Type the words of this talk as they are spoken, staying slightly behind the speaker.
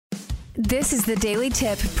This is the Daily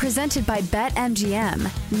Tip presented by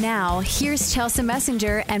BetMGM. Now, here's Chelsea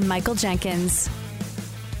Messenger and Michael Jenkins.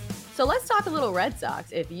 So let's talk a little Red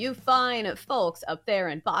Sox. If you fine folks up there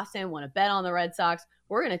in Boston want to bet on the Red Sox,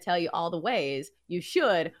 we're going to tell you all the ways you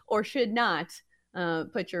should or should not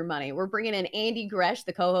put your money. We're bringing in Andy Gresh,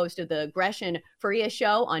 the co-host of the Gresh and Faria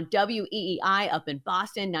show on WEEI up in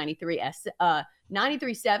Boston,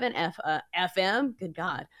 93.7 FM. Good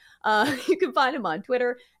God. You can find him on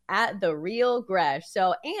Twitter at The Real Gresh.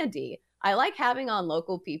 So Andy, I like having on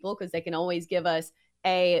local people because they can always give us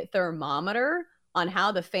a thermometer on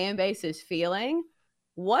how the fan base is feeling.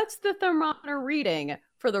 What's the thermometer reading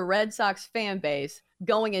for the Red Sox fan base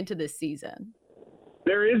going into this season?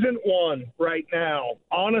 There isn't one right now.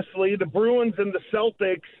 Honestly, the Bruins and the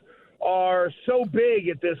Celtics are so big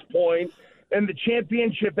at this point, and the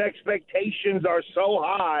championship expectations are so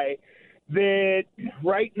high that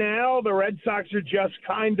right now the Red Sox are just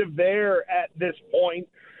kind of there at this point.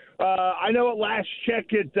 I know at last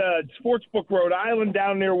check at Sportsbook Rhode Island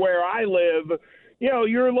down near where I live,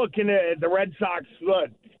 you're looking at the Red Sox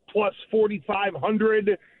plus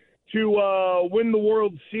 4,500 to win the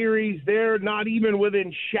World Series. They're not even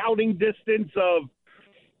within shouting distance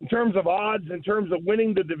in terms of odds, in terms of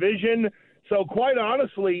winning the division. So quite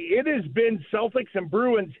honestly, it has been Celtics and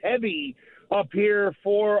Bruins heavy up here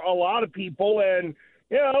for a lot of people. And,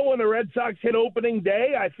 when the Red Sox hit opening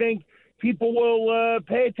day, I think people will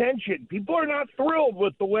pay attention. People are not thrilled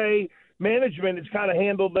with the way management has kind of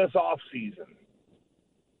handled this offseason.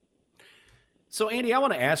 So, Andy, I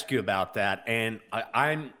want to ask you about that. And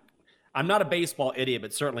I'm not a baseball idiot,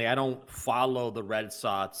 but certainly I don't follow the Red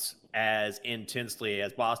Sox as intensely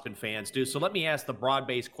as Boston fans do. So let me ask the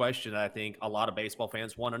broad-based question that I think a lot of baseball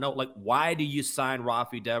fans want to know. Why do you sign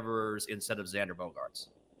Rafi Devers instead of Xander Bogaerts?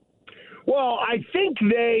 Well, I think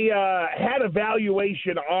they had a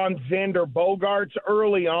valuation on Xander Bogaerts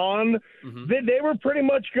early on that they were pretty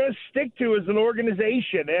much going to stick to as an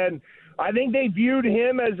organization. And I think they viewed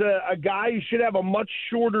him as a guy who should have a much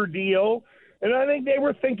shorter deal. And I think they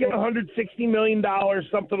were thinking $160 million,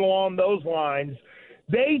 something along those lines.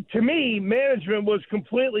 To me, management was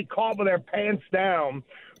completely caught with their pants down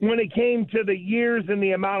when it came to the years and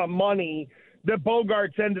the amount of money that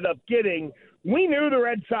Bogaerts ended up getting. We knew the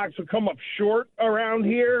Red Sox would come up short around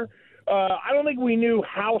here. I don't think we knew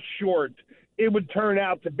how short it would turn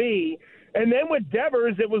out to be. And then with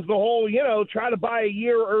Devers, it was the whole, try to buy a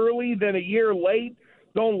year early, then a year late.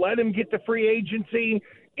 Don't let him get to free agency.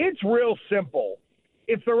 It's real simple.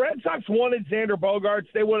 If the Red Sox wanted Xander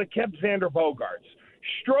Bogaerts, they would have kept Xander Bogaerts.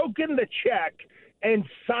 Stroking the check and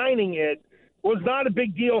signing it was not a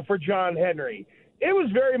big deal for John Henry. It was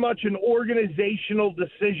very much an organizational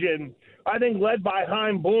decision, I think, led by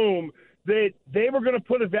Chaim Bloom, that they were going to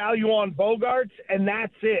put a value on Bogaerts, and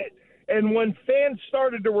that's it. And when fans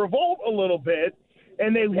started to revolt a little bit,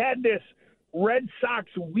 and they had this Red Sox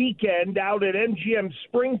weekend out at MGM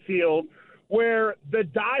Springfield, where the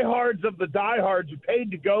diehards of the diehards who paid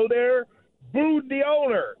to go there booed the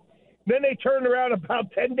owner. Then they turned around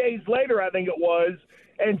about 10 days later, I think it was,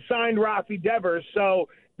 and signed Rafi Devers. So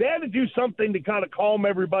they had to do something to kind of calm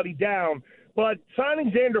everybody down. But signing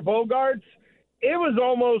Xander Bogaerts, it was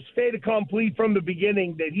almost fait accompli from the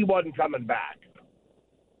beginning that he wasn't coming back.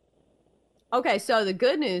 Okay, so the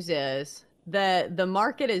good news is that the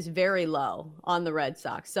market is very low on the Red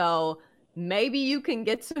Sox. So maybe you can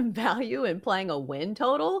get some value in playing a win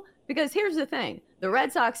total, because here's the thing. The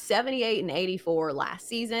Red Sox 78-84 last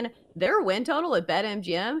season, their win total at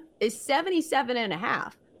BetMGM is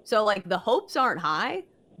 77.5. So the hopes aren't high,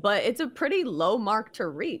 but it's a pretty low mark to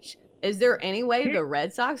reach. Is there any way the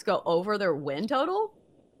Red Sox go over their win total?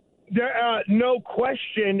 No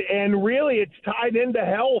question, and really it's tied into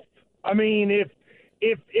health. I mean, if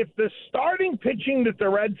the starting pitching that the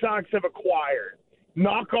Red Sox have acquired,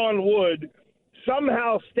 knock on wood,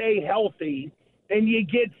 somehow stay healthy, and you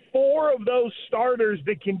get 4 of those starters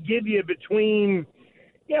that can give you between,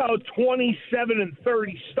 27 and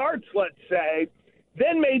 30 starts, let's say,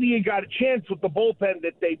 then maybe you got a chance with the bullpen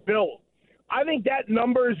that they built. I think that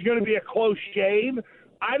number is going to be a close shave.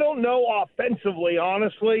 I don't know offensively,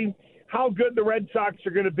 honestly, how good the Red Sox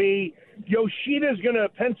are going to be. Yoshida's going to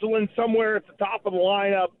pencil in somewhere at the top of the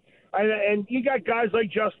lineup. And you got guys like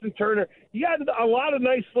Justin Turner. You got a lot of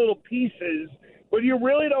nice little pieces, but you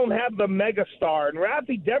really don't have the megastar. And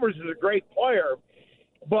Rafi Devers is a great player,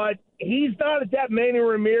 but he's not at that Manny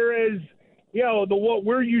Ramirez, what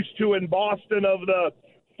we're used to in Boston of the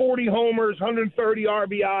 40 homers, 130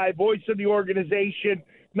 RBI, voice of the organization.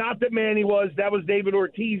 Not that Manny was. That was David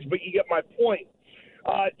Ortiz, but you get my point.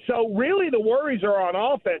 So really the worries are on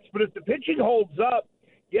offense. But if the pitching holds up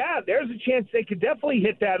yeah, there's a chance they could definitely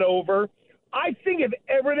hit that over. I think if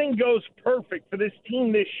everything goes perfect for this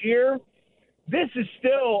team this year, this is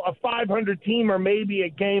still a 500 team or maybe a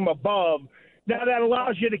game above. Now, that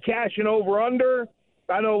allows you to cash an over-under.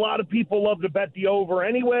 I know a lot of people love to bet the over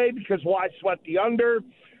anyway because why sweat the under?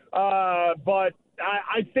 But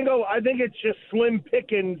I think it's just slim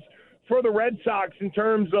pickings for the Red Sox in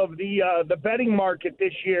terms of the betting market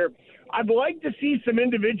this year. I'd like to see some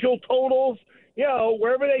individual totals,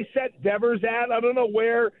 wherever they set Devers at. I don't know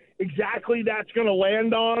where exactly that's going to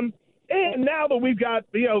land on. And now that we've got,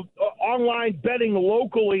 online betting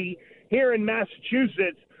locally here in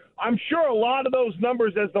Massachusetts, I'm sure a lot of those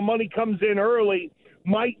numbers as the money comes in early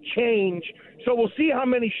might change. So we'll see how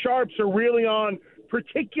many sharps are really on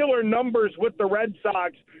particular numbers with the Red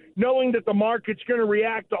Sox, knowing that the market's going to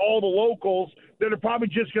react to all the locals that are probably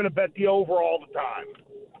just going to bet the over all the time.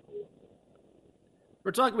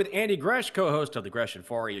 We're talking with Andy Gresh, co-host of the Gresh and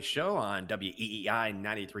Faria show on WEEI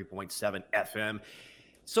 93.7 FM.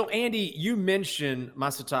 So, Andy, you mentioned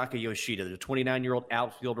Masataka Yoshida, the 29-year-old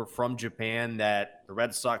outfielder from Japan that the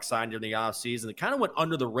Red Sox signed during the offseason. It kind of went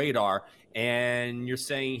under the radar, and you're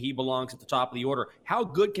saying he belongs at the top of the order. How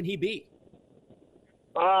good can he be?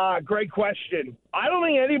 Great question. I don't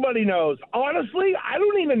think anybody knows. Honestly, I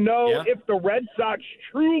don't even know if the Red Sox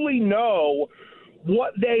truly know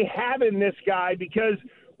what they have in this guy because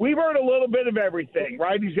we've heard a little bit of everything,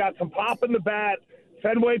 right? He's got some pop in the bat.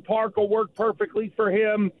 Fenway Park will work perfectly for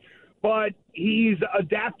him, but he's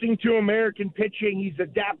adapting to American pitching. He's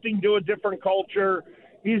adapting to a different culture.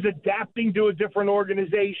 He's adapting to a different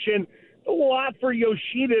organization. A lot for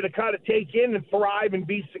Yoshida to kind of take in and thrive and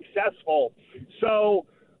be successful. So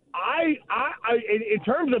I in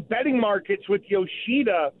terms of betting markets with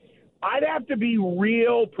Yoshida, I'd have to be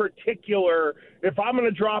real particular if I'm going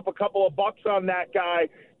to drop a couple of bucks on that guy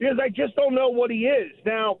because I just don't know what he is.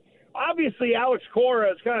 Now, obviously, Alex Cora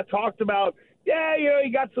has kind of talked about, he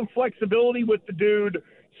got some flexibility with the dude.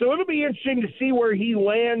 So it'll be interesting to see where he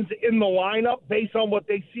lands in the lineup based on what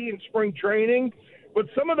they see in spring training. But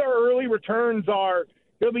some of their early returns are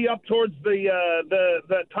he'll be up towards the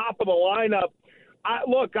top of the lineup. I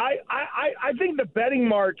think the betting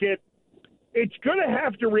market, it's going to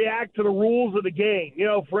have to react to the rules of the game.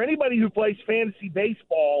 For anybody who plays fantasy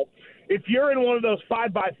baseball, if you're in one of those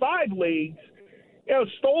 5x5 leagues,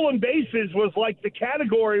 stolen bases was like the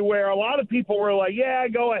category where a lot of people were like, yeah,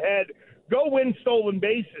 go ahead, go win stolen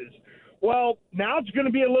bases. Well, now it's going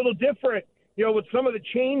to be a little different, with some of the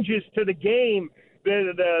changes to the game,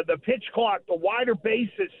 the pitch clock, the wider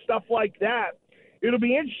bases, stuff like that. It'll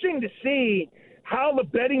be interesting to see how the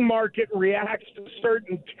betting market reacts to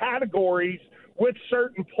certain categories with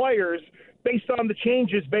certain players based on the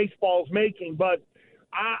changes baseball's making. But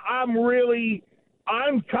I'm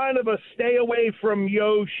kind of a stay away from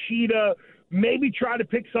Yoshida, maybe try to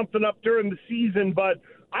pick something up during the season, but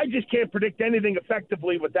I just can't predict anything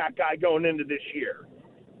effectively with that guy going into this year.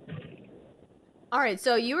 All right,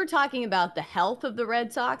 so you were talking about the health of the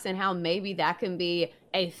Red Sox and how maybe that can be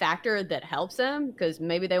a factor that helps them because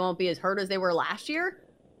maybe they won't be as hurt as they were last year.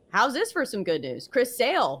 How's this for some good news? Chris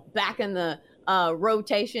Sale back in the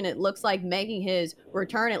rotation. It looks like making his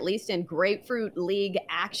return, at least in Grapefruit League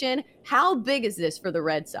action. How big is this for the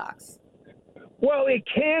Red Sox? Well, it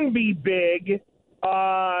can be big.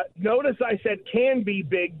 Notice I said can be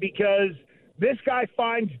big because this guy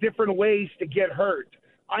finds different ways to get hurt.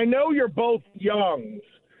 I know you're both youngs,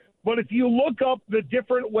 but if you look up the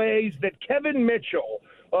different ways that Kevin Mitchell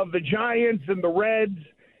of the Giants and the Reds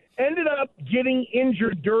ended up getting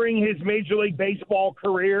injured during his Major League Baseball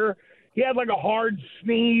career, he had like a hard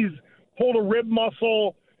sneeze, pulled a rib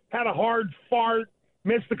muscle, had a hard fart,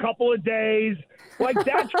 missed a couple of days. Like,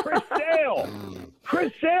 that's Chris Sale.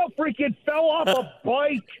 Chris Sale freaking fell off a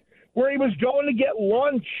bike where he was going to get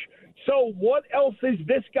lunch. So what else is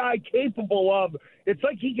this guy capable of? It's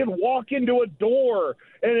like he can walk into a door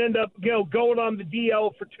and end up, going on the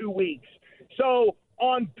DL for 2 weeks. So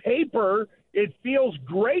on paper, it feels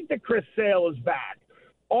great that Chris Sale is back.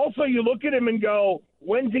 Also, you look at him and go,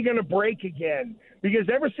 when's he going to break again? Because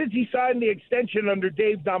ever since he signed the extension under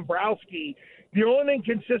Dave Dombrowski, the only thing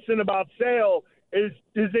consistent about Sale is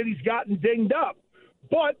that he's gotten dinged up.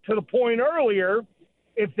 But to the point earlier,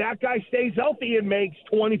 if that guy stays healthy and makes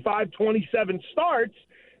 25, 27 starts,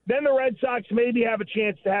 then the Red Sox maybe have a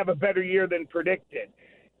chance to have a better year than predicted.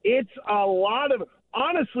 It's a lot of –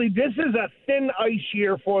 honestly, this is a thin ice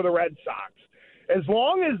year for the Red Sox. As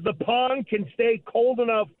long as the pond can stay cold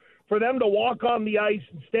enough for them to walk on the ice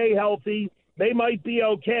and stay healthy, they might be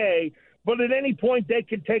okay. But at any point, they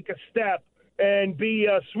could take a step and be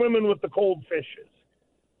swimming with the cold fishes.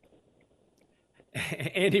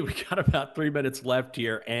 Andy, we got about 3 minutes left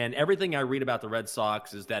here, and everything I read about the Red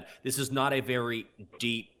Sox is that this is not a very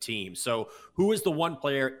deep team. So who is the one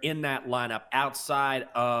player in that lineup outside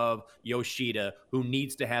of Yoshida who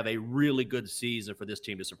needs to have a really good season for this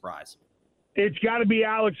team to surprise? It's got to be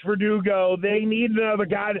Alex Verdugo. They need another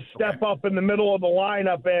guy to step up in the middle of the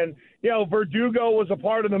lineup. And, Verdugo was a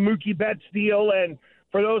part of the Mookie Betts deal. And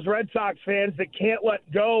for those Red Sox fans that can't let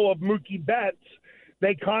go of Mookie Betts,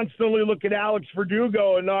 they constantly look at Alex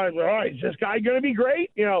Verdugo and is this guy going to be great?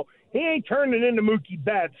 He ain't turning into Mookie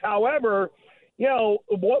Betts. However,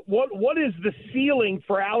 what is the ceiling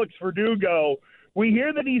for Alex Verdugo? We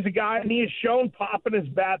hear that he's a guy, and he has shown pop in his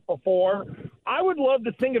bat before. I would love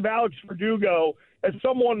to think of Alex Verdugo as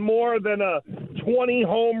someone more than a 20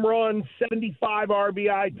 home run, 75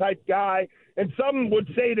 RBI type guy. And some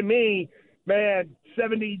would say to me, man,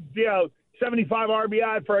 75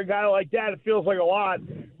 RBI for a guy like that, it feels like a lot.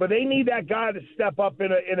 But they need that guy to step up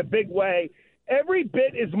in a big way. Every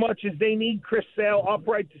bit as much as they need Chris Sale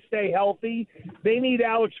upright to stay healthy, they need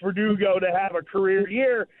Alex Verdugo to have a career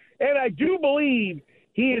year. And I do believe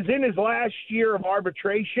he is in his last year of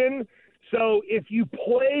arbitration. So if you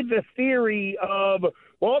play the theory of,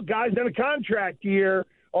 guy's in a contract year,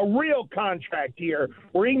 a real contract year,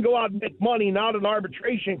 where he can go out and make money, not an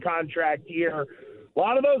arbitration contract year, a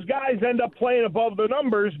lot of those guys end up playing above the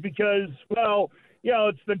numbers because,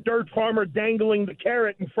 it's the dirt farmer dangling the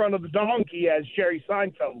carrot in front of the donkey, as Jerry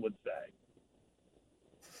Seinfeld would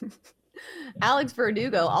say. Alex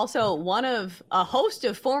Verdugo, also one of a host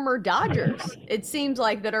of former Dodgers, it seems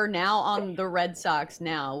like, that are now on the Red Sox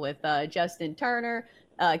now with Justin Turner,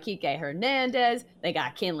 Kike Hernandez. They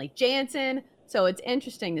got Kenley Jansen. So it's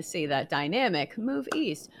interesting to see that dynamic move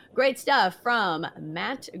east. Great stuff from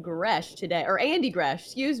Matt Gresh today, or Andy Gresh,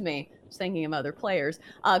 excuse me. I was thinking of other players.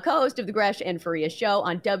 Co-host of the Gresh and Faria Show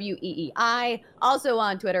on WEEI. Also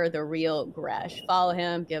on Twitter, The Real Gresh. Follow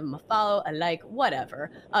him, give him a follow, a like,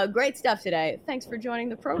 whatever. Great stuff today. Thanks for joining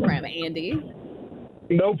the program, Andy.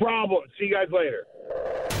 No problem. See you guys later.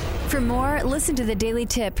 For more, listen to the Daily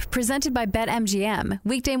Tip presented by BetMGM.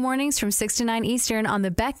 Weekday mornings from 6 to 9 Eastern on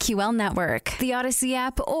the BetQL network, the Odyssey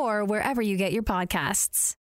app, or wherever you get your podcasts.